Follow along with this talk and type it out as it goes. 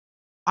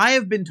I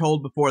have been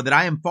told before that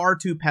I am far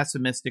too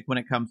pessimistic when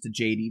it comes to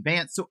JD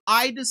Vance, so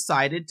I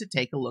decided to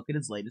take a look at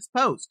his latest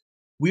post.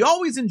 We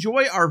always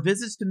enjoy our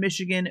visits to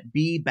Michigan.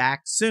 Be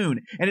back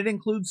soon. And it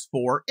includes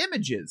 4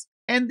 images.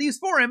 And these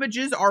 4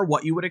 images are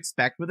what you would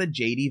expect with a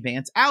JD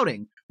Vance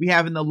outing. We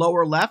have in the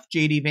lower left,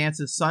 JD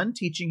Vance's son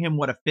teaching him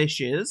what a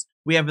fish is.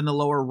 We have in the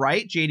lower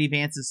right, JD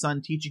Vance's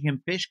son teaching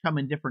him fish come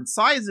in different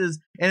sizes.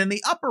 And in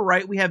the upper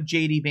right, we have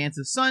JD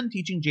Vance's son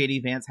teaching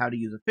JD Vance how to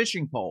use a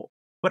fishing pole.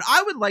 But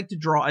I would like to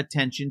draw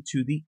attention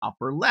to the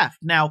upper left.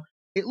 Now,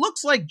 it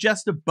looks like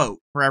just a boat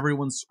for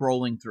everyone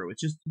scrolling through.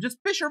 It's just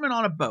fishermen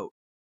on a boat,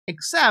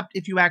 except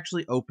if you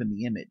actually open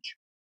the image.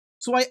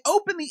 So I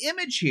open the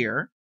image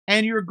here,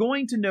 and you're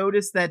going to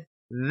notice that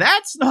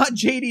that's not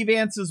JD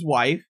Vance's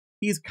wife.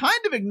 He's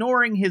kind of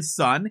ignoring his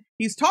son.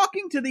 He's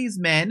talking to these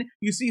men.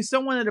 You see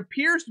someone that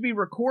appears to be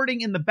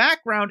recording in the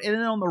background, and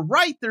then on the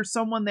right, there's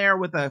someone there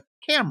with a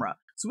camera.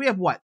 So we have,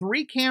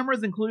 3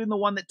 cameras, including the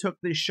one that took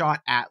this shot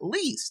at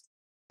least.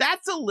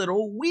 That's a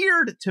little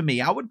weird to me.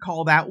 I would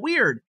call that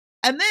weird.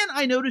 And then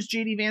I noticed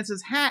JD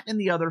Vance's hat in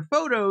the other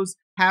photos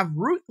have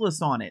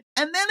Ruthless on it.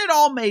 And then it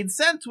all made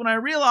sense when I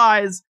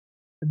realized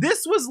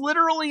this was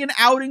literally an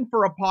outing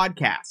for a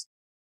podcast.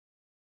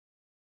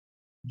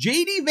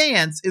 JD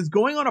Vance is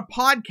going on a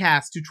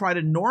podcast to try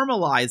to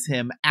normalize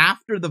him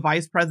after the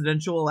vice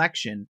presidential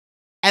election.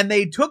 And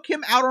they took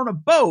him out on a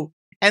boat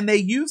and they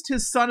used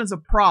his son as a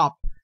prop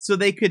so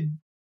they could,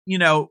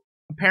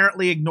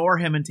 apparently ignore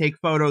him and take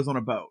photos on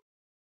a boat.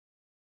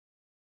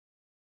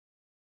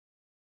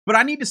 But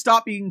I need to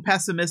stop being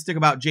pessimistic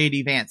about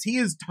JD Vance. He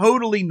is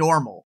totally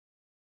normal.